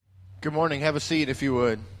Good morning. Have a seat if you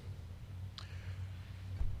would.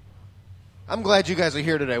 I'm glad you guys are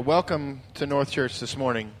here today. Welcome to North Church this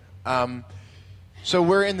morning. So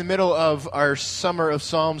we're in the middle of our Summer of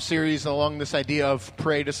Psalms series along this idea of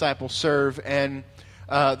pray, disciple, serve. And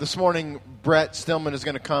this morning, Brett Stillman is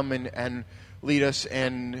going to come and lead us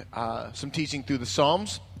in some teaching through the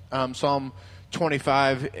Psalms, Psalm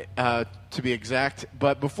 25 to be exact.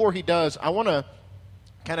 But before he does, I want to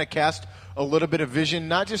kind of cast a little bit of vision,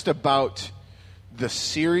 not just about the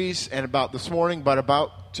series and about this morning, but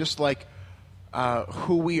about just like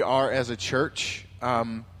who we are as a church.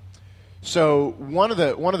 So one of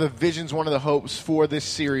the visions, one of the hopes for this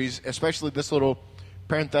series, especially this little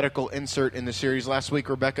parenthetical insert in the series. Last week,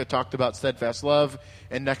 Rebecca talked about steadfast love,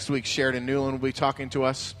 and next week, Sheridan Newland will be talking to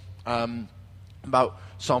us about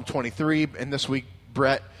Psalm 23, and this week,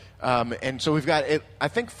 Brett. And so we've got, I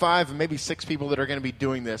think, 5, maybe 6 people that are going to be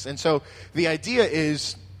doing this. And so the idea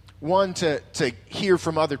is, one, to hear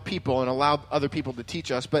from other people and allow other people to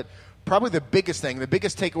teach us. But probably the biggest thing, the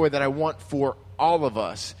biggest takeaway that I want for all of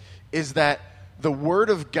us is that the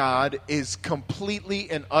Word of God is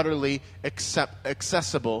completely and utterly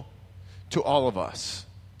accessible to all of us,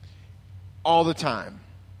 all the time.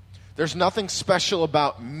 There's nothing special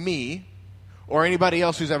about me or anybody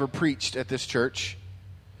else who's ever preached at this church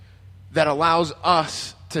that allows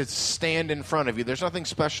us to stand in front of you. There's nothing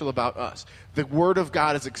special about us. The Word of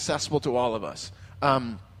God is accessible to all of us.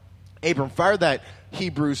 Abram, fire that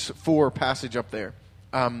Hebrews 4 passage up there.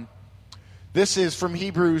 This is from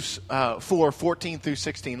Hebrews 4, 14 through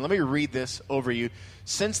 16. Let me read this over you.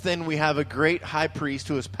 Since then we have a great high priest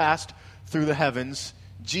who has passed through the heavens,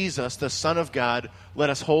 Jesus, the Son of God. Let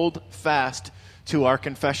us hold fast to our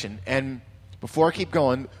confession. And before I keep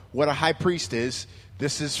going, what a high priest is,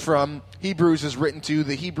 this is from Hebrews, is written to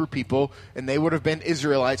the Hebrew people, and they would have been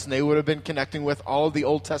Israelites, and they would have been connecting with all of the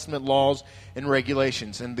Old Testament laws and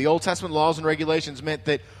regulations. And the Old Testament laws and regulations meant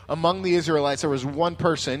that among the Israelites, there was one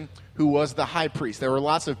person who was the high priest. There were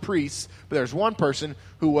lots of priests, but there's one person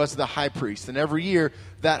who was the high priest. And every year,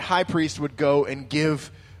 that high priest would go and give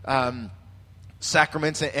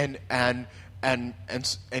sacraments and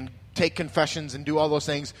take confessions and do all those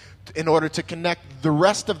things in order to connect the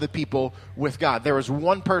rest of the people with God. There was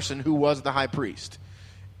one person who was the high priest.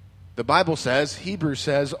 The Bible says, Hebrews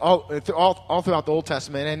says, all throughout the Old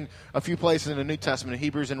Testament and a few places in the New Testament,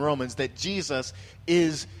 Hebrews and Romans, that Jesus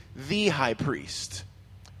is the high priest.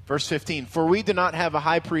 Verse 15, for we do not have a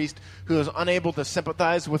high priest who is unable to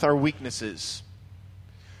sympathize with our weaknesses,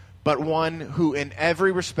 but one who in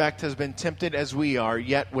every respect has been tempted as we are,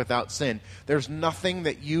 yet without sin. There's nothing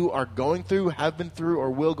that you are going through, have been through,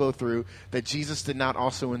 or will go through that Jesus did not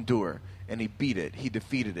also endure. And he beat it. He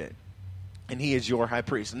defeated it. And he is your high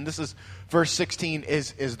priest. And this is, verse 16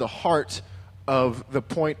 is the heart of the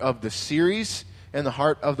point of the series and the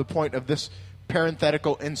heart of the point of this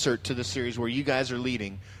parenthetical insert to the series where you guys are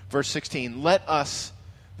leading. Verse 16, let us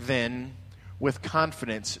then with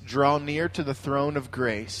confidence draw near to the throne of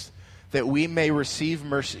grace, that we may receive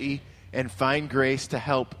mercy and find grace to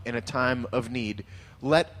help in a time of need.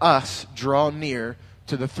 Let us draw near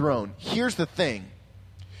to the throne. Here's the thing.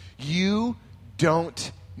 You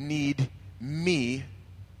don't need me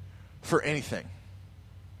for anything.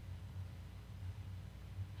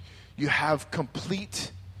 You have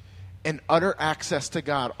complete and utter access to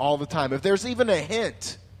God all the time. If there's even a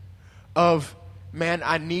hint of, man,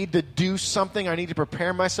 I need to do something, I need to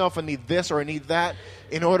prepare myself, I need this or I need that,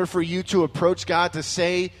 in order for you to approach God, to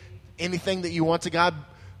say anything that you want to God,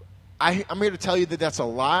 I'm here to tell you that that's a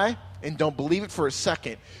lie, and don't believe it for a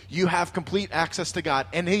second. You have complete access to God,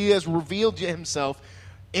 and he has revealed himself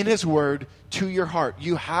in his word to your heart.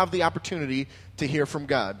 You have the opportunity to hear from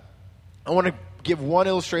God. I want to give one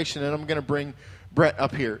illustration, and I'm going to bring Brett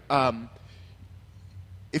up here.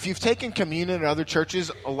 If you've taken communion in other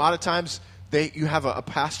churches, a lot of times you have a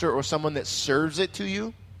pastor or someone that serves it to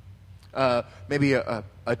you. Maybe a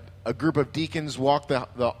group of deacons walk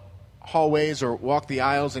the hallways or walk the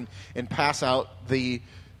aisles and pass out the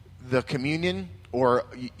communion, or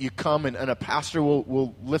you come and a pastor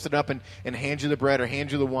will lift it up and hand you the bread or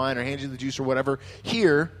hand you the wine or hand you the juice or whatever.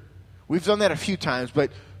 Here, we've done that a few times,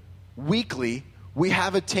 but weekly, we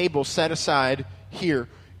have a table set aside here.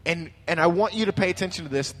 And I want you to pay attention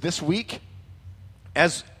to this week,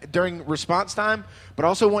 as during response time, but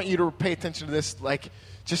also want you to pay attention to this, like,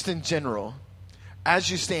 just in general. As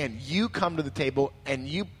you stand, you come to the table and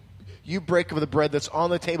you break of the bread that's on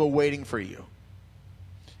the table waiting for you.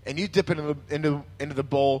 And you dip it into the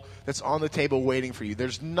bowl that's on the table waiting for you.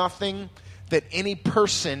 There's nothing that any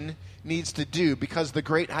person needs to do because the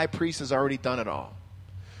great high priest has already done it all.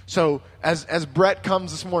 So as Brett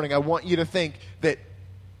comes this morning, I want you to think that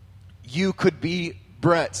you could be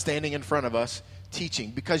Brett standing in front of us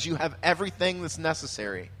teaching, because you have everything that's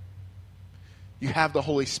necessary. You have the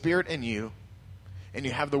Holy Spirit in you, and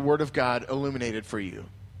you have the Word of God illuminated for you.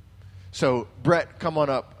 So Brett, come on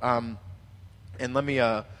up, and let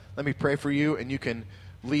me pray for you, and you can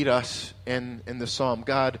lead us in the psalm.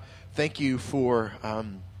 God, thank you for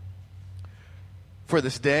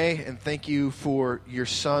this day, and thank you for your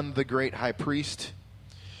Son, the great high priest.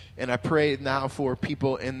 And I pray now for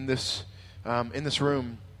people in this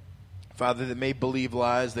room, Father, that may believe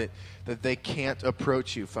lies that they can't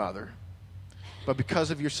approach you, Father. But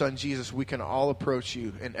because of your Son, Jesus, we can all approach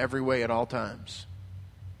you in every way at all times.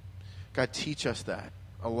 God, teach us that.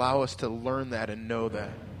 Allow us to learn that and know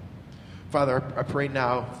that. Father, I pray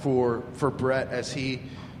now for Brett as he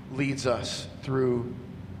leads us through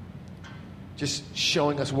just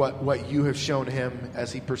showing us what you have shown him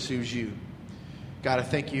as he pursues you. God, I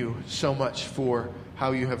thank you so much for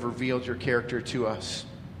how you have revealed your character to us,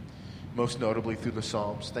 most notably through the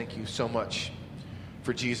Psalms. Thank you so much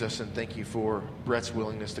for Jesus, and thank you for Brett's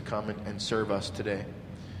willingness to come and serve us today.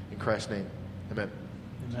 In Christ's name, amen.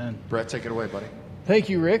 Amen. Brett, take it away, buddy. Thank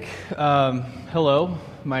you, Rick. Hello,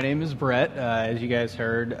 my name is Brett. As you guys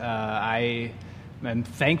heard, I am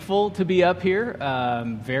thankful to be up here.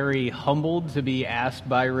 Very humbled to be asked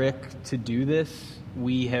by Rick to do this.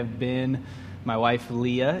 We have been... My wife,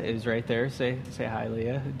 Leah, is right there. Say hi,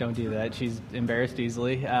 Leah. Don't do that. She's embarrassed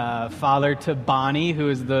easily. Father to Bonnie, who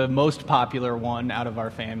is the most popular one out of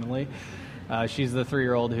our family. She's the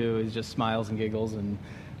 3-year-old who is just smiles and giggles and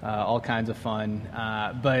all kinds of fun.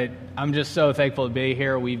 But I'm just so thankful to be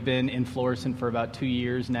here. We've been in Florissant for about 2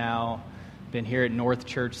 years now. Been here at North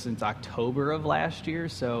Church since October of last year.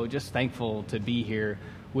 So just thankful to be here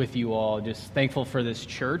with you all. Just thankful for this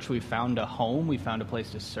church. We found a home. We found a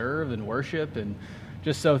place to serve and worship, and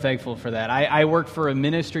just so thankful for that. I work for a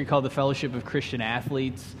ministry called the Fellowship of Christian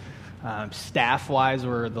Athletes. Staff-wise,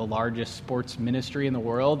 we're the largest sports ministry in the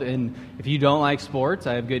world, and if you don't like sports,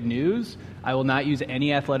 I have good news. I will not use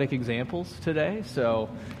any athletic examples today, so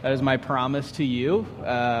that is my promise to you.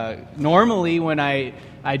 Normally, when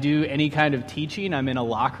I do any kind of teaching, I'm in a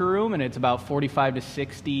locker room, and it's about 45 to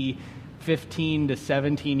 60 15 to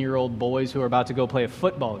 17-year-old boys who are about to go play a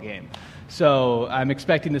football game. So I'm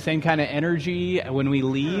expecting the same kind of energy when we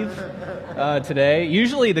leave today.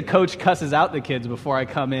 Usually the coach cusses out the kids before I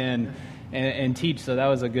come in and teach, so that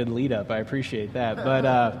was a good lead-up. I appreciate that.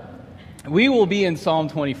 But we will be in Psalm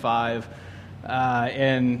 25,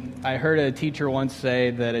 and I heard a teacher once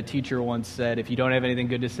said, if you don't have anything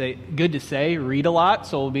good to say, read a lot.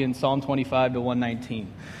 So we'll be in Psalm 25 to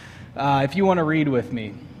 119. If you want to read with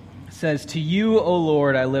me. Says, "To you, O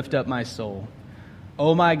Lord, I lift up my soul.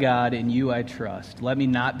 O my God, in you I trust. Let me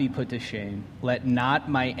not be put to shame. Let not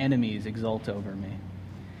my enemies exult over me.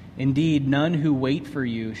 Indeed, none who wait for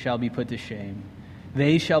you shall be put to shame.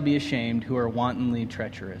 They shall be ashamed who are wantonly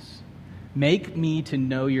treacherous. Make me to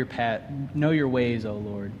know your ways, O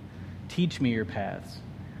Lord. Teach me your paths.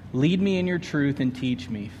 Lead me in your truth and teach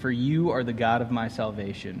me, for you are the God of my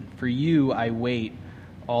salvation. For you I wait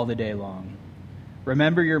all the day long.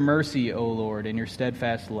 Remember your mercy, O Lord, and your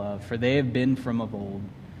steadfast love, for they have been from of old.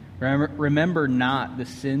 Remember not the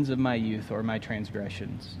sins of my youth or my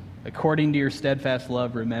transgressions. According to your steadfast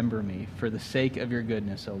love, remember me, for the sake of your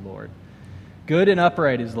goodness, O Lord. Good and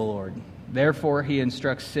upright is the Lord. Therefore he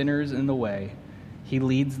instructs sinners in the way. He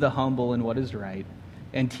leads the humble in what is right,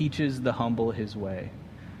 and teaches the humble his way.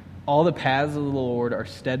 All the paths of the Lord are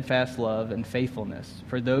steadfast love and faithfulness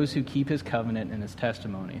for those who keep his covenant and his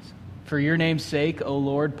testimonies. For your name's sake, O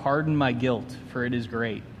Lord, pardon my guilt, for it is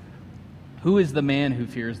great. Who is the man who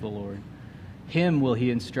fears the Lord? Him will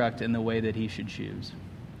he instruct in the way that he should choose.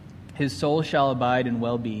 His soul shall abide in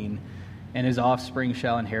well-being, and his offspring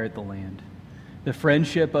shall inherit the land. The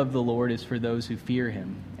friendship of the Lord is for those who fear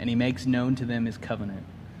him, and he makes known to them his covenant.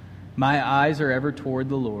 My eyes are ever toward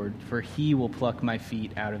the Lord, for he will pluck my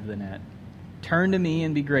feet out of the net. Turn to me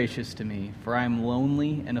and be gracious to me, for I am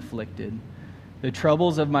lonely and afflicted. The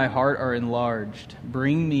troubles of my heart are enlarged.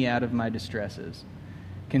 Bring me out of my distresses.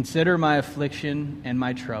 Consider my affliction and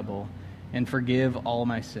my trouble, and forgive all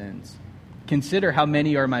my sins. Consider how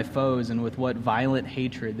many are my foes, and with what violent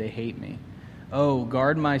hatred they hate me. Oh,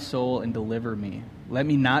 guard my soul and deliver me. Let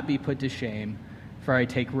me not be put to shame, for I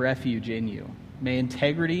take refuge in you. May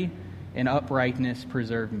integrity and uprightness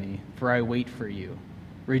preserve me, for I wait for you.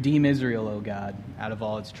 Redeem Israel, O God, out of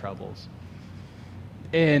all its troubles."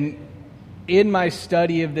 And in my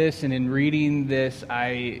study of this and in reading this,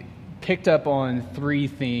 I picked up on 3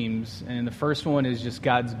 themes. And the first one is just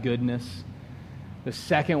God's goodness. The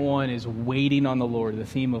second one is waiting on the Lord, the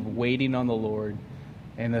theme of waiting on the Lord.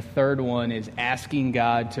 And the third one is asking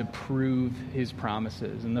God to prove his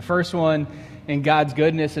promises. And the first one, in God's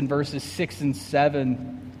goodness, in verses 6 and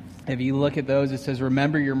 7, if you look at those, it says,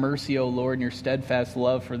 "Remember your mercy, O Lord, and your steadfast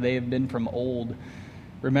love, for they have been from old.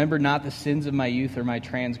 Remember not the sins of my youth or my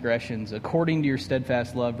transgressions. According to your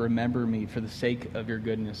steadfast love, remember me for the sake of your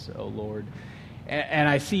goodness, O Lord." And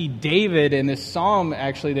I see David in this psalm,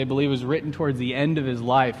 actually, they believe was written towards the end of his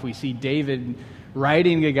life. We see David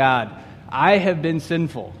writing to God, "I have been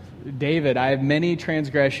sinful. David, I have many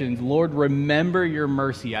transgressions. Lord, remember your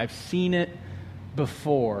mercy. I've seen it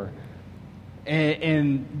before."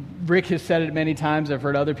 And Rick has said it many times. I've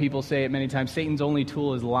heard other people say it many times. Satan's only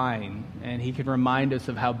tool is lying. And he can remind us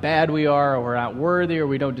of how bad we are, or we're not worthy, or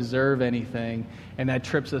we don't deserve anything. And that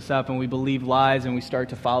trips us up, and we believe lies, and we start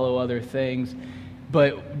to follow other things.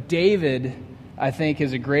 But David, I think,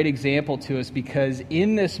 is a great example to us, because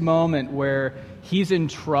in this moment where he's in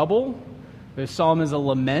trouble, the psalm is a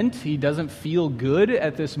lament. He doesn't feel good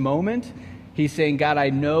at this moment. He's saying, "God,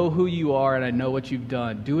 I know who you are, and I know what you've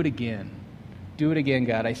done. Do it again. Do it again,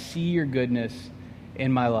 God. I see your goodness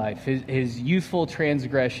in my life." His youthful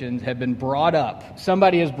transgressions have been brought up.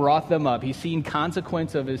 Somebody has brought them up. He's seen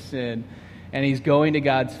consequence of his sin, and he's going to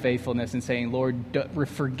God's faithfulness and saying, "Lord,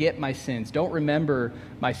 forget my sins. Don't remember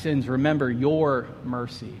my sins. Remember your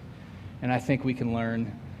mercy." And I think we can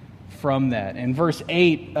learn from that. And verse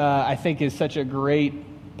 8, I think, is such a great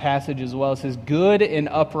passage as well. It says, "Good and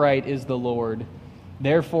upright is the Lord.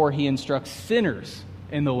 Therefore he instructs sinners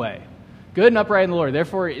in the way." Good and upright in the Lord.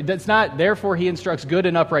 Therefore, that's not, therefore he instructs good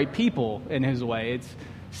and upright people in his way. It's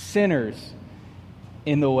sinners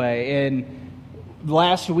in the way. And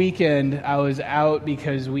last weekend, I was out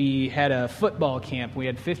because we had a football camp. We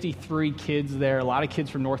had 53 kids there, a lot of kids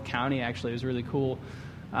from North County, actually. It was really cool.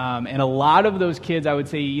 And a lot of those kids, I would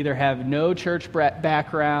say, either have no church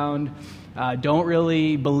background, don't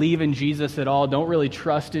really believe in Jesus at all, don't really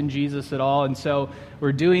trust in Jesus at all. And so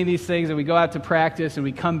we're doing these things, and we go out to practice, and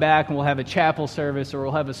we come back, and we'll have a chapel service, or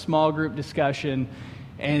we'll have a small group discussion,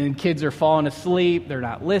 and kids are falling asleep, they're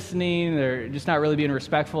not listening, they're just not really being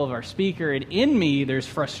respectful of our speaker. And in me, there's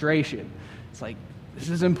frustration. It's like, this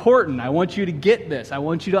is important. I want you to get this. I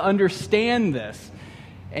want you to understand this.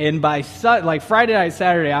 And by Friday night,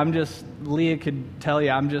 Saturday, Leah could tell you,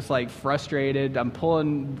 I'm just like frustrated. I'm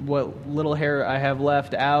pulling what little hair I have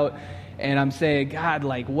left out, and I'm saying, "God,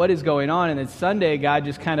 like, what is going on?" And then Sunday, God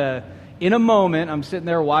just kind of, in a moment, I'm sitting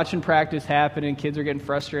there watching practice happen, and kids are getting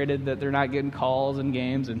frustrated that they're not getting calls and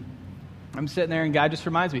games, and I'm sitting there, and God just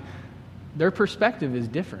reminds me, their perspective is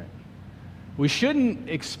different. We shouldn't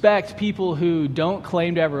expect people who don't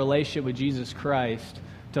claim to have a relationship with Jesus Christ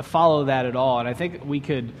to follow that at all. And I think we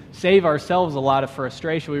could save ourselves a lot of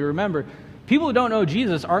frustration. We remember, people who don't know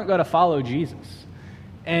Jesus aren't going to follow Jesus.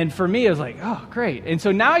 And for me, it was like, oh, great. And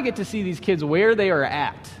so now I get to see these kids where they are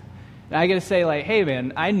at. And I get to say, like, "Hey,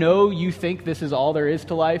 man, I know you think this is all there is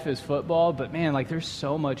to life is football, but, man, like, there's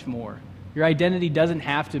so much more. Your identity doesn't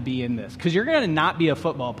have to be in this, because you're going to not be a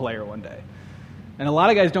football player one day." And a lot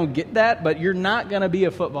of guys don't get that, but you're not going to be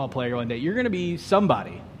a football player one day. You're going to be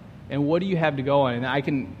somebody. And what do you have to go on? And I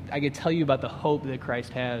can tell you about the hope that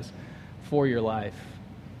Christ has for your life.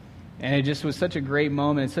 And it just was such a great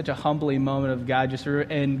moment, such a humbling moment of God.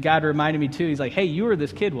 And God reminded me too. He's like, "Hey, you were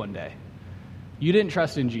this kid one day. You didn't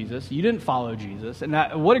trust in Jesus. You didn't follow Jesus." And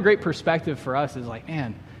what a great perspective for us is like,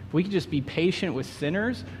 man, if we could just be patient with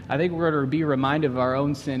sinners, I think we're going to be reminded of our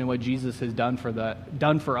own sin and what Jesus has done for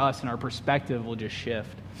us, and our perspective will just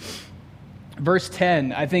shift. Verse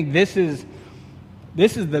 10, I think this is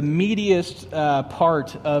the meatiest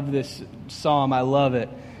part of this psalm. I love it.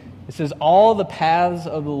 It says, "All the paths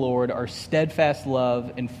of the Lord are steadfast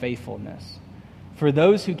love and faithfulness for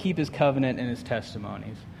those who keep his covenant and his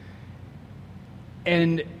testimonies."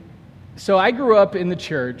 And so I grew up in the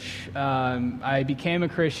church. I became a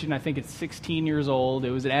Christian, I think at 16 years old.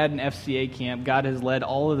 It was at an FCA camp. God has led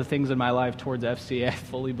all of the things in my life towards FCA, I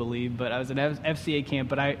fully believe. But I was at FCA camp.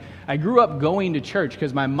 But I grew up going to church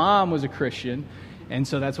because my mom was a Christian. And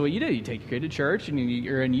so that's what you do. You take your kid to church, and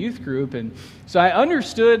you're in youth group. And so I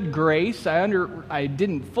understood grace. I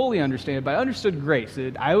didn't fully understand it, but I understood grace.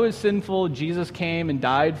 I was sinful. Jesus came and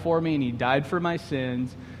died for me, and he died for my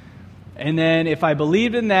sins. And then if I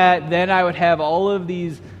believed in that, then I would have all of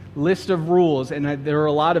these list of rules. And there were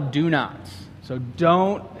a lot of do nots. So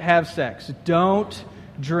don't have sex. Don't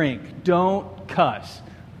drink. Don't cuss.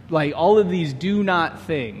 Like all of these do not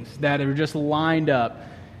things that are just lined up.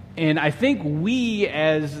 And I think we,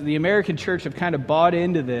 as the American church, have kind of bought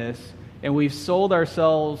into this, and we've sold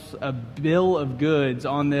ourselves a bill of goods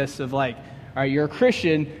on this of like, All right, you're a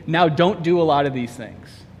Christian, now don't do a lot of these things.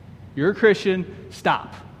 You're a Christian,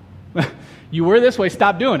 stop. You were this way,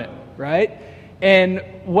 stop doing it, right? And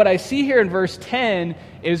what I see here in verse 10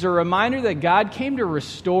 is a reminder that God came to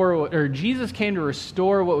restore, or Jesus came to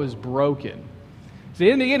restore what was broken. So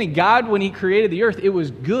in the beginning, God, when he created the earth, it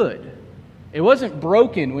was good. It wasn't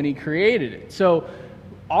broken when he created it. So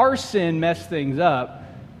our sin messed things up.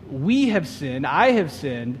 We have sinned, I have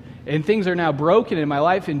sinned, and things are now broken in my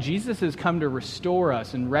life, and Jesus has come to restore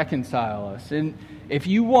us and reconcile us. And if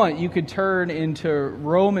you want, you could turn into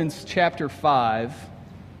Romans chapter 5.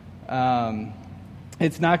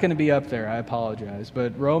 It's not going to be up there, I apologize,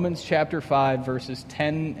 but Romans chapter 5, verses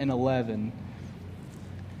 10 and 11.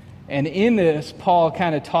 And in this, Paul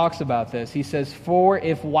kind of talks about this. He says, "For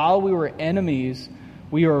if while we were enemies,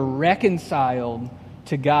 we were reconciled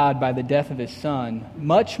to God by the death of his Son,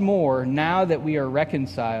 much more, now that we are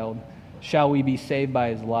reconciled, shall we be saved by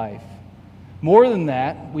his life. More than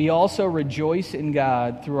that, we also rejoice in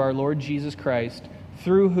God through our Lord Jesus Christ,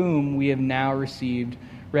 through whom we have now received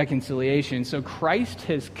reconciliation." So Christ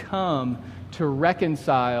has come to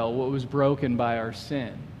reconcile what was broken by our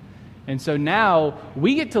sin. And so now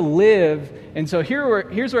we get to live, and so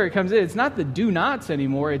here's where it comes in. It's not the do-nots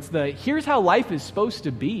anymore. It's here's how life is supposed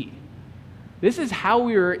to be. This is how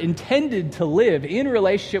we were intended to live in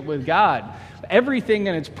relationship with God. Everything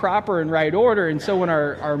in its proper and right order. And so when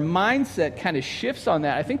our mindset kind of shifts on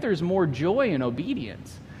that, I think there's more joy in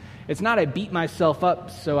obedience. It's not I beat myself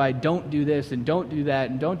up so I don't do this and don't do that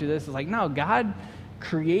and don't do this. It's like, no, God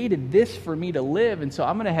created this for me to live, and so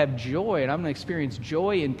I'm going to have joy, and I'm going to experience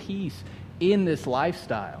joy and peace in this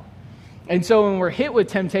lifestyle. And so when we're hit with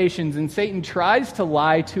temptations and Satan tries to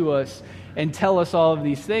lie to us and tell us all of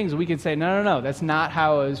these things, we can say, no, that's not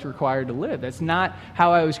how I was required to live. That's not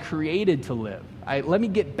how I was created to live. Let me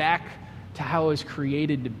get back to how I was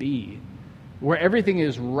created to be, where everything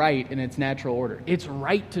is right in its natural order. It's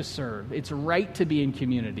right to serve. It's right to be in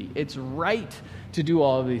community. It's right to do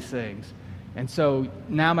all of these things. And so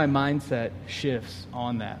now my mindset shifts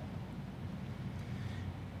on that.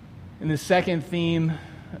 And the second theme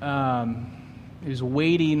is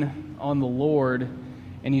waiting on the Lord.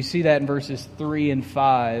 And you see that in verses 3 and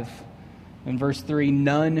 5. In verse 3,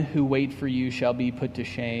 "None who wait for you shall be put to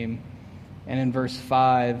shame." And in verse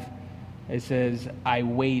 5, it says, "I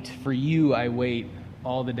wait, for you I wait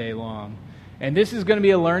all the day long." And this is going to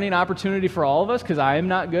be a learning opportunity for all of us, because I am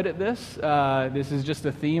not good at this. This is just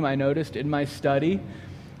a theme I noticed in my study.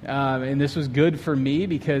 And this was good for me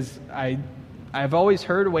because I've always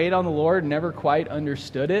heard wait on the Lord, never quite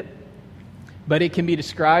understood it. But it can be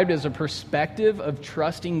described as a perspective of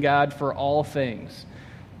trusting God for all things.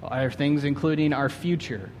 Our things including our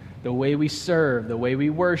future, the way we serve, the way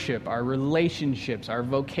we worship, our relationships, our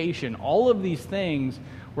vocation. All of these things,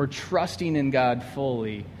 we're trusting in God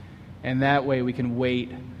fully. And that way we can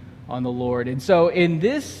wait on the Lord. And so in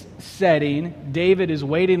this setting, David is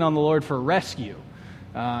waiting on the Lord for rescue.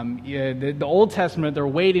 The Old Testament, they're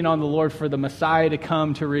waiting on the Lord for the Messiah to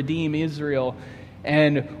come to redeem Israel.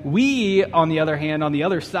 And we, on the other hand, on the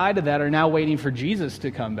other side of that, are now waiting for Jesus to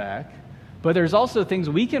come back. But there's also things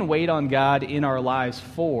we can wait on God in our lives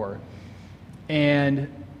for. And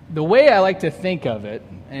the way I like to think of it,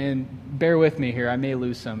 and bear with me here, I may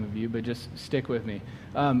lose some of you, but just stick with me.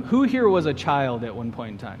 Who here was a child at one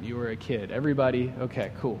point in time? You were a kid. Everybody?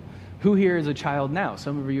 Okay, cool. Who here is a child now?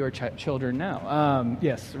 Some of you are children now.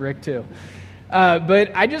 Yes, Rick too.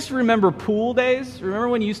 But I just remember pool days. Remember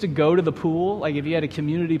when you used to go to the pool? Like if you had a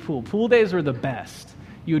community pool. Pool days were the best.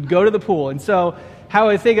 You would go to the pool. And so how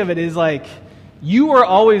I think of it is like you were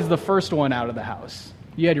always the first one out of the house.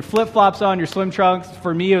 You had your flip-flops on, your swim trunks.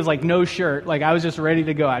 For me, it was like no shirt. Like I was just ready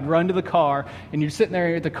to go. I'd run to the car, and you're sitting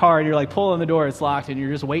there at the car, and you're like pulling the door, it's locked, and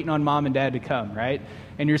you're just waiting on mom and dad to come, right?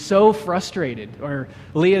 And you're so frustrated. Or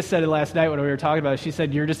Leah said it last night when we were talking about it. She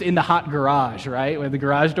said you're just in the hot garage, right? When the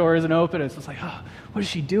garage door isn't open, it's just like, oh, what is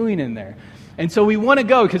she doing in there? And so we want to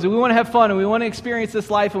go because we want to have fun, and we want to experience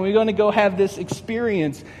this life, and we're going to go have this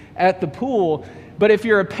experience at the pool. But if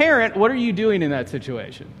you're a parent, what are you doing in that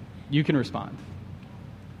situation? You can respond.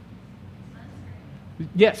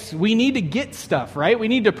 Yes, we need to get stuff, right? We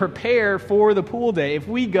need to prepare for the pool day. If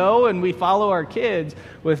we go and we follow our kids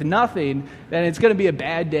with nothing, then it's going to be a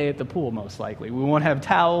bad day at the pool, most likely. We won't have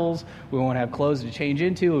towels. We won't have clothes to change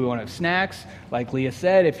into. We won't have snacks. Like Leah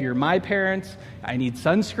said, if you're my parents, I need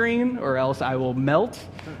sunscreen or else I will melt.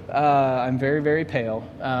 I'm very, very pale.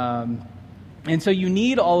 And so you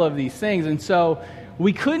need all of these things. And so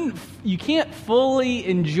you can't fully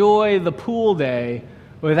enjoy the pool day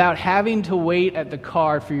without having to wait at the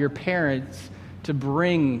car for your parents to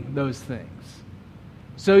bring those things.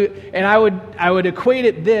 So, and I would equate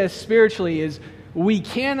it this spiritually is we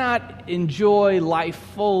cannot enjoy life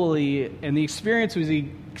fully and the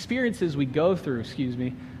experiences we go through,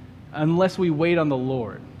 unless we wait on the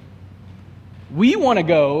Lord. We want to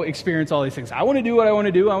go experience all these things. I want to do what I want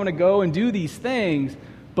to do. I want to go and do these things.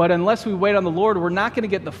 But unless we wait on the Lord, we're not going to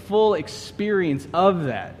get the full experience of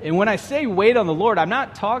that. And when I say wait on the Lord, I'm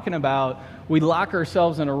not talking about we lock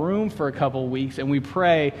ourselves in a room for a couple of weeks and we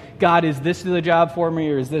pray, God, is this the job for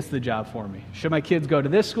me or is this the job for me? Should my kids go to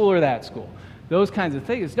this school or that school? Those kinds of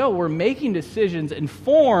things. No, we're making decisions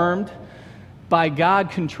informed by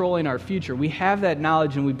God controlling our future. We have that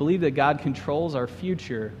knowledge and we believe that God controls our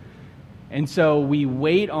future. And so we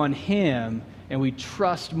wait on Him and we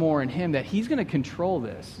trust more in Him that He's going to control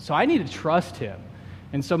this. So I need to trust Him.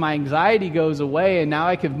 And so my anxiety goes away and now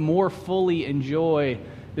I can more fully enjoy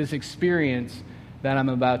this experience that I'm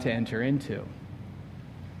about to enter into.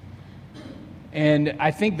 And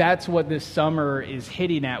I think that's what this summer is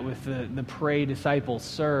hitting at with the Pray, Disciple,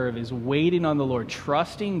 Serve, is waiting on the Lord,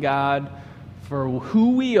 trusting God for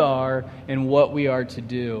who we are and what we are to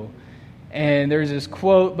do. And there's this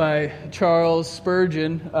quote by Charles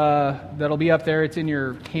Spurgeon that'll be up there. It's in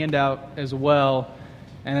your handout as well.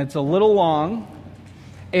 And it's a little long.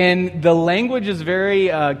 And the language is very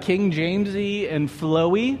King Jamesy and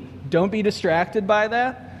flowy. Don't be distracted by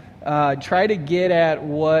that. Try to get at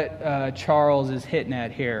what Charles is hitting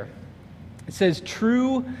at here. It says,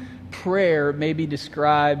 true prayer may be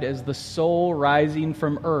described as the soul rising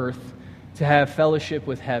from earth to have fellowship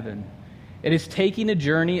with heaven. It is taking a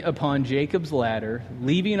journey upon Jacob's ladder,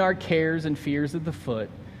 leaving our cares and fears at the foot,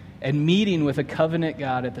 and meeting with a covenant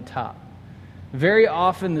God at the top. Very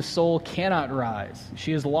often the soul cannot rise.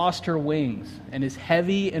 She has lost her wings and is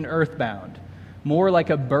heavy and earthbound, more like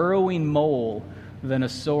a burrowing mole than a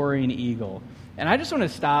soaring eagle. And I just want to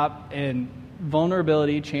stop and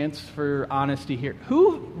vulnerability, chance for honesty here.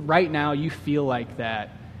 Who right now you feel like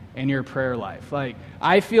that in your prayer life? Like,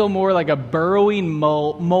 I feel more like a burrowing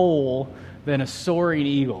mole than a soaring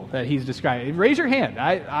eagle that he's describing. Raise your hand.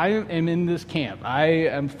 I am in this camp. I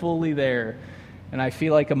am fully there. And I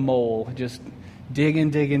feel like a mole, just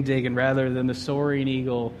digging, rather than the soaring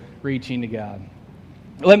eagle reaching to God.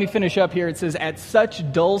 Let me finish up here. It says, at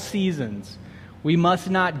such dull seasons, we must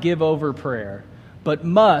not give over prayer, but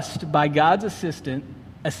must, by God's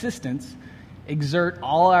assistance, exert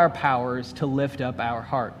all our powers to lift up our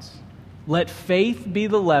hearts. Let faith be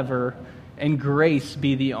the lever and grace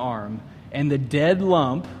be the arm, and the dead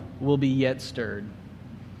lump will be yet stirred.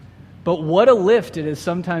 But what a lift it has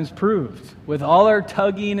sometimes proved. With all our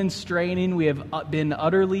tugging and straining, we have been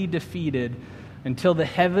utterly defeated until the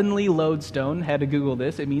heavenly lodestone, had to Google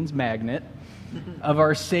this, it means magnet, of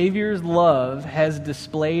our Savior's love has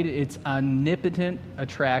displayed its omnipotent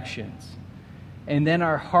attractions. And then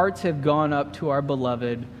our hearts have gone up to our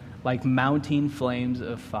beloved like mounting flames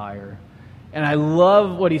of fire. And I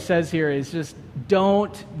love what he says here is just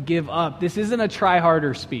don't give up. This isn't a try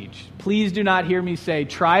harder speech. Please do not hear me say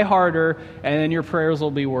try harder and then your prayers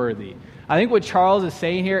will be worthy. I think what Charles is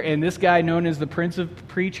saying here, and this guy known as the Prince of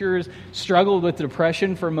Preachers struggled with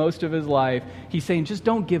depression for most of his life. He's saying just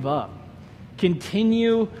don't give up.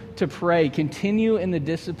 Continue to pray. Continue in the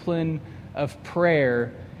discipline of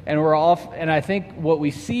prayer. And I think what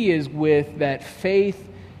we see is with that faith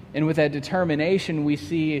and with that determination, we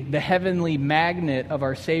see the heavenly magnet of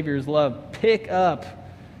our Savior's love pick us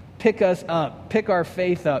up, pick our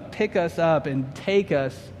faith up, pick us up, and take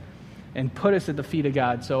us and put us at the feet of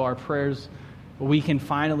God so our prayers, we can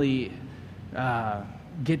finally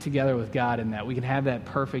get together with God in that. We can have that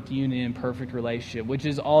perfect union and perfect relationship, which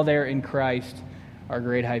is all there in Christ, our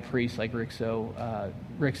great high priest, like Rick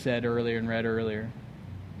said earlier and read earlier.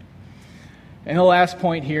 And the last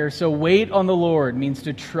point here, so wait on the Lord means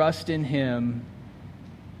to trust in Him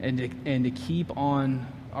and to keep on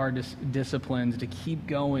our disciplines, to keep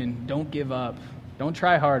going. Don't give up. Don't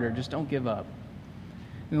try harder. Just don't give up.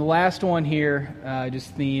 And the last one here,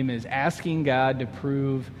 just theme, is asking God to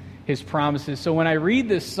prove His promises. So when I read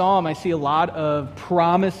this psalm, I see a lot of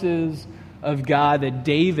promises of God that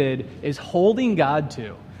David is holding God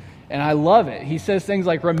to. And I love it. He says things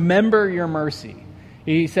like, remember your mercy.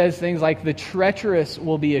 He says things like, the treacherous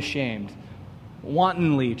will be ashamed.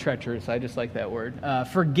 Wantonly treacherous, I just like that word.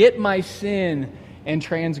 Forget my sin and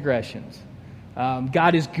transgressions.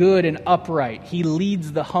 God is good and upright. He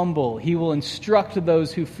leads the humble. He will instruct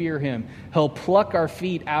those who fear Him. He'll pluck our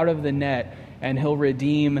feet out of the net, and He'll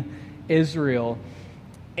redeem Israel.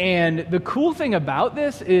 And the cool thing about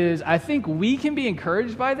this is I think we can be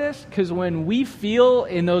encouraged by this, because when we feel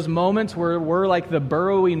in those moments where we're like the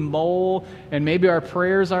burrowing mole and maybe our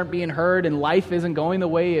prayers aren't being heard and life isn't going the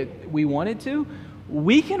way we want it to,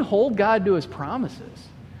 we can hold God to his promises.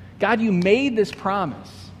 God, you made this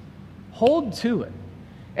promise. Hold to it.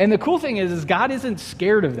 And the cool thing is God isn't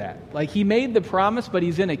scared of that. Like, he made the promise, but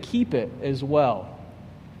he's going to keep it as well.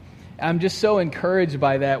 I'm just so encouraged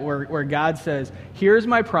by that, where God says, here's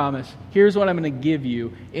my promise, here's what I'm going to give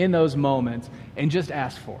you in those moments, and just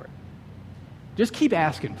ask for it. Just keep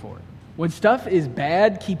asking for it. When stuff is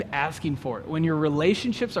bad, keep asking for it. When your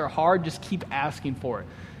relationships are hard, just keep asking for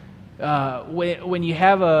it. When you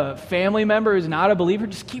have a family member who's not a believer,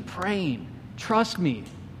 just keep praying. Trust me.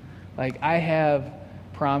 Like, I have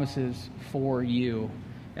promises for you.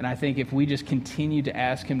 And I think if we just continue to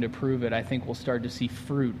ask him to prove it, I think we'll start to see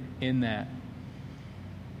fruit in that.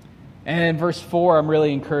 And in verse 4, I'm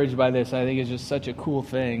really encouraged by this. I think it's just such a cool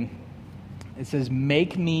thing. It says,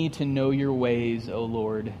 make me to know your ways, O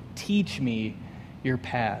Lord. Teach me your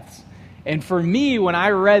paths. And for me, when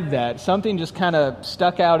I read that, something just kind of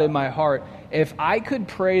stuck out in my heart. If I could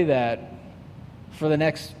pray that for the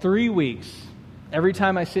next 3 weeks, every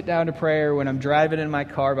time I sit down to pray or when I'm driving in my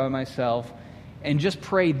car by myself, and just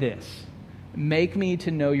pray this: make me to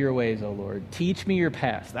know your ways, O Lord. Teach me your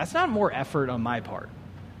paths. That's not more effort on my part.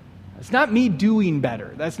 That's not me doing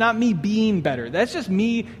better. That's not me being better. That's just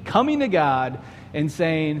me coming to God and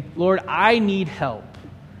saying, Lord, I need help.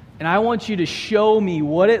 And I want you to show me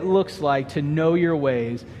what it looks like to know your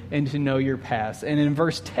ways and to know your paths. And in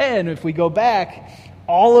verse 10, if we go back,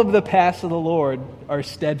 all of the paths of the Lord are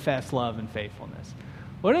steadfast love and faithfulness.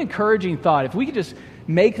 What an encouraging thought. If we could just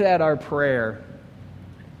make that our prayer,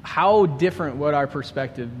 how different would our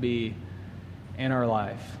perspective be in our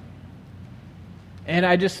life? And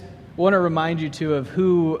I just want to remind you, too, of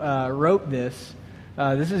who wrote this.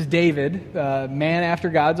 This is David, man after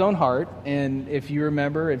God's own heart. And if you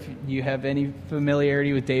remember, if you have any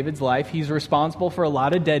familiarity with David's life, he's responsible for a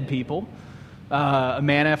lot of dead people. A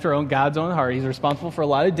man after God's own heart. He's responsible for a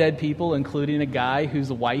lot of dead people, including a guy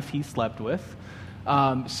whose wife he slept with.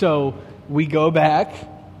 So we go back.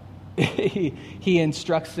 He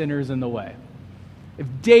instructs sinners in the way. If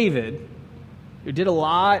David, who did a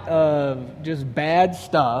lot of just bad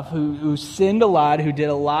stuff, who sinned a lot, who did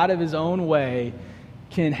a lot of his own way,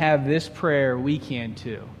 can have this prayer, we can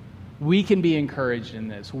too. We can be encouraged in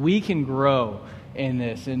this. We can grow in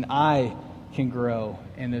this, and I can grow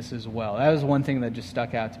in this as well. That was one thing that just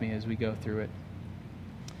stuck out to me as we go through it.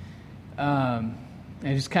 And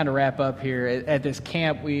just kind of wrap up here. At this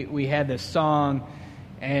camp, we had this song,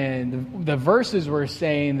 and the verses were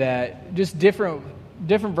saying that, just different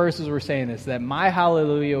verses were saying this, that my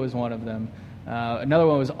hallelujah was one of them. Another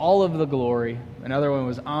one was all of the glory. Another one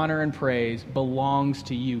was honor and praise belongs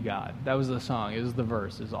to you, God. That was the song. It was the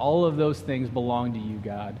verse. It was all of those things belong to you,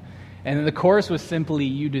 God. And then the chorus was simply,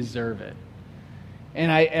 you deserve it.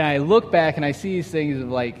 And I look back and I see these things of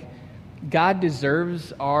like, God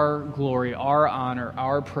deserves our glory, our honor,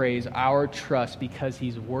 our praise, our trust because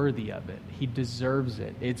he's worthy of it. He deserves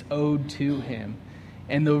it. It's owed to him.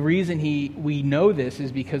 And the reason we know this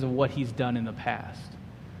is because of what he's done in the past.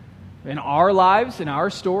 In our lives, in our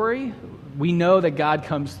story, we know that God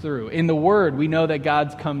comes through. In the Word, we know that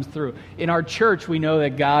God comes through. In our church, we know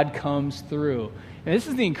that God comes through. And this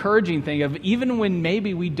is the encouraging thing of even when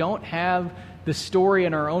maybe we don't have the story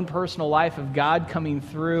in our own personal life of God coming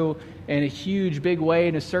through in a huge, big way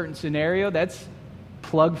in a certain scenario, that's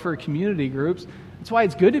plug for community groups. That's why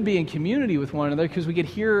it's good to be in community with one another, because we could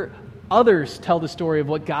hear others tell the story of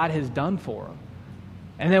what God has done for them.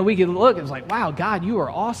 And then we could look, it's like, wow, God, you are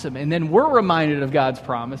awesome. And then we're reminded of God's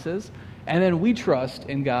promises, and then we trust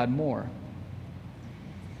in God more.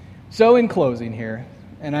 So in closing here,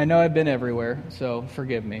 and I know I've been everywhere, so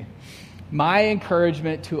forgive me. My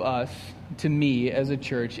encouragement to us, to me as a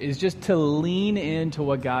church, is just to lean into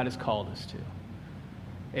what God has called us to.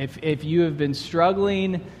 If you have been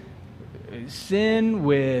struggling sin,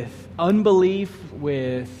 with unbelief,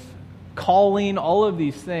 with calling, all of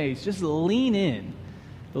these things, just lean in.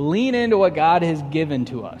 Lean into what God has given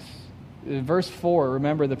to us. Verse 4,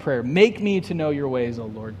 remember the prayer. Make me to know your ways, O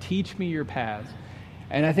Lord. Teach me your paths.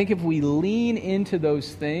 And I think if we lean into those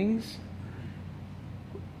things,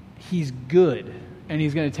 he's good and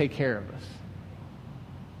he's going to take care of us.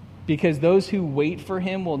 Because those who wait for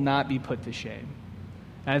him will not be put to shame.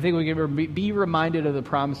 And I think we can be reminded of the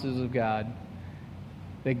promises of God,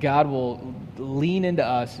 that God will lean into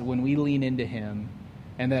us when we lean into him,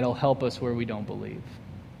 and that he'll help us where we don't believe.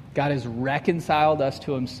 God has reconciled us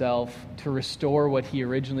to himself to restore what he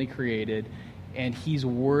originally created, and he's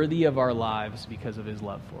worthy of our lives because of his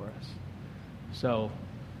love for us. So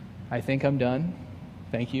I think I'm done.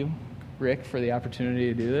 Thank you, Rick, for the opportunity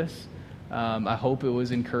to do this. I hope it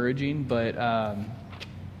was encouraging, but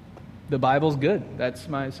the Bible's good. That's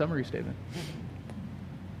my summary statement.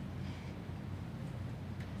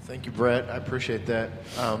 Thank you, Brett. I appreciate that.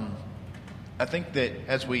 I think that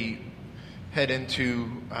as we head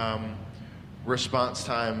into response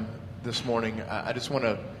time this morning, I just want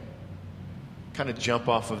to kind of jump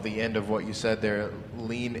off of the end of what you said there,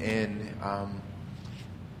 lean in.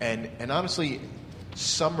 And honestly,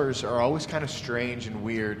 summers are always kind of strange and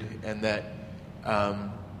weird, and that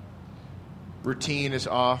routine is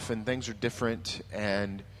off and things are different,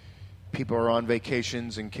 and people are on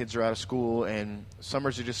vacations and kids are out of school, and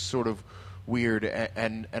summers are just sort of weird.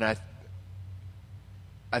 And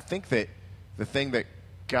I think that the thing that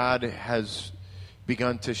God has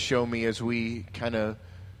begun to show me as we kind of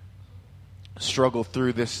struggle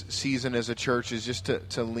through this season as a church is just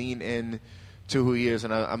to lean in to who he is.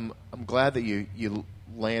 And I'm glad that you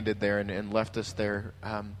landed there and left us there.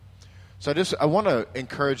 So I want to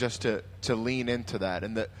encourage us to lean into that,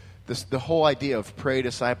 and the whole idea of pray,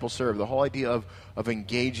 disciple, serve, the whole idea of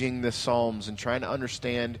engaging the Psalms and trying to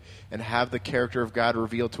understand and have the character of God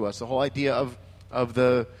revealed to us. The whole idea of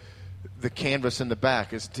the canvas in the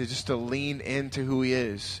back is to lean into who he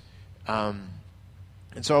is.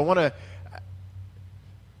 And so I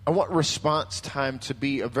want response time to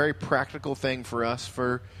be a very practical thing for us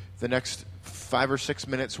for the next 5 or 6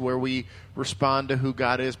 minutes where we respond to who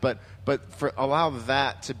God is, but allow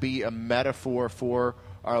that to be a metaphor for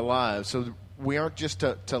our lives. So we aren't just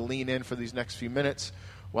to lean in for these next few minutes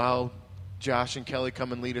while Josh and Kelly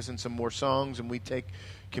come and lead us in some more songs and we take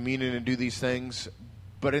communion and do these things,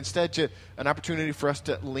 but instead an opportunity for us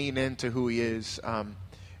to lean into who he is.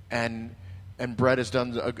 And Brett has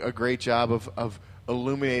done a great job of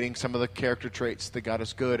illuminating some of the character traits that God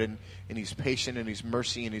is good, and he's patient, and he's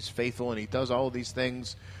mercy, and he's faithful, and he does all of these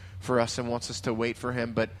things for us and wants us to wait for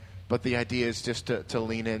him. But the idea is just to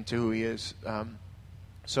lean into who he is.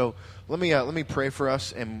 So let me pray for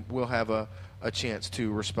us, and we'll have a chance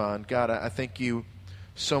to respond. God, I thank you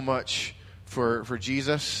so much for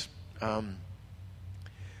Jesus. God,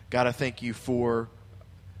 I thank you for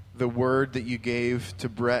the word that you gave to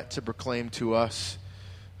Brett to proclaim to us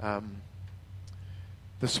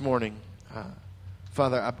this morning.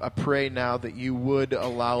 Father, I pray now that you would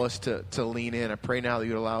allow us to lean in. I pray now that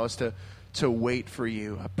you would allow us to wait for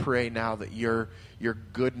you. I pray now that your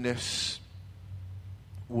goodness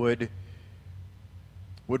would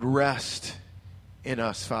rest in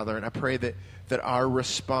us, Father. And I pray that our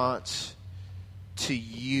response to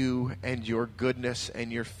you and your goodness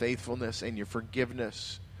and your faithfulness and your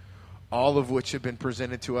forgiveness, all of which have been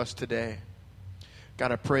presented to us today,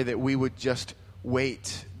 God, I pray that we would just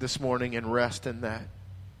wait this morning and rest in that.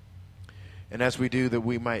 And as we do, that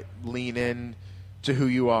we might lean in to who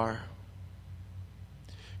you are.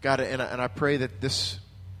 God, and I pray that this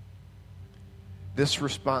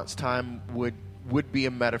response time would be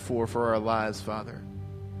a metaphor for our lives, Father.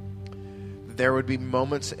 There would be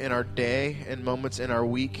moments in our day and moments in our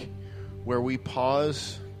week where we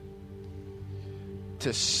pause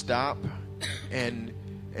to stop and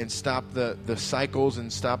stop the cycles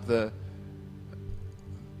and stop the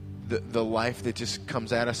life that just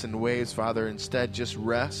comes at us in waves, Father. Instead, just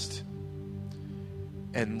rest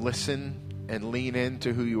and listen and lean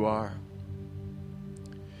into who you are.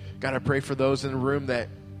 God, I pray for those in the room that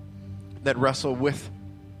wrestle with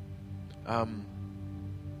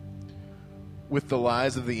the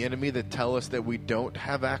lies of the enemy that tell us that we don't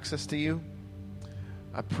have access to you.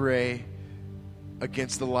 I pray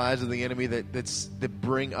against the lies of the enemy that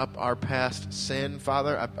bring up our past sin,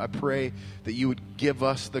 Father. I pray that you would give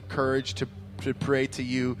us the courage to pray to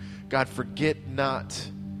you. God, forget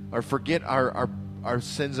our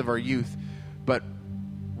sins of our youth, but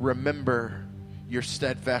remember your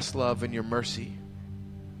steadfast love and your mercy.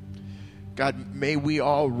 God, may we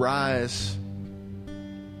all rise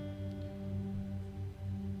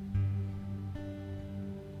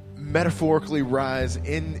metaphorically rise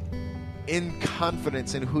in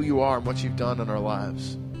confidence in who you are and what you've done in our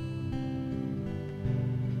lives.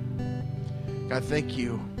 God, thank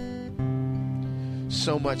you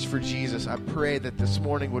so much for Jesus. I pray that this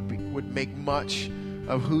morning would make much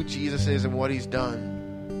of who Jesus is and what he's done.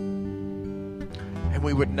 And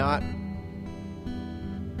we would not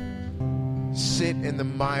sit in the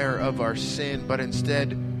mire of our sin, but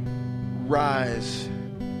instead rise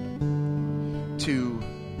to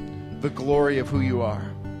the glory of who you are.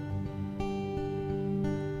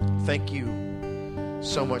 Thank you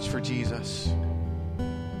so much for Jesus.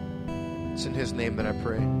 It's in his name that I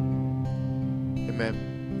pray. Amen.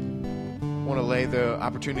 I want to lay the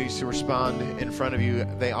opportunities to respond in front of you.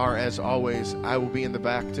 They are, as always, I will be in the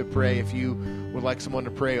back to pray. If you would like someone to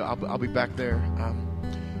pray, I'll be back there.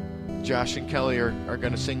 Josh and Kelly are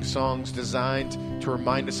going to sing songs designed to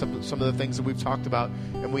remind us of some of the things that we've talked about.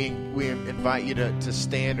 And we invite you to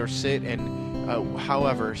stand or sit and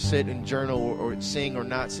however, sit and journal or sing or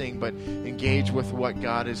not sing, but engage with what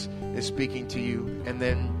God is speaking to you. And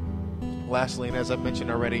then lastly, and as I've mentioned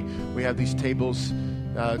already, we have these tables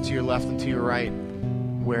to your left and to your right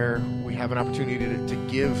where we have an opportunity to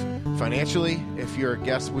give financially. If you're a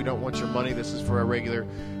guest, we don't want your money. This is for our regular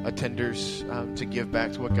attenders to give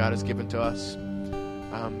back to what God has given to us.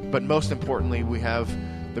 But most importantly, we have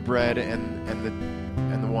the bread and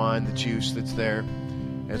the wine, the juice that's there.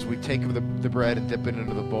 As we take the bread and dip it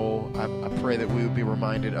into the bowl, I pray that we would be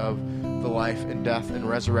reminded of the life and death and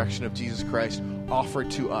resurrection of Jesus Christ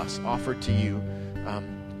offered to us, offered to you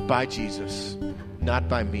by Jesus, not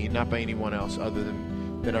by me, not by anyone else other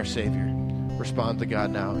than our Savior. Respond to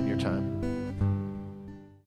God now in your time.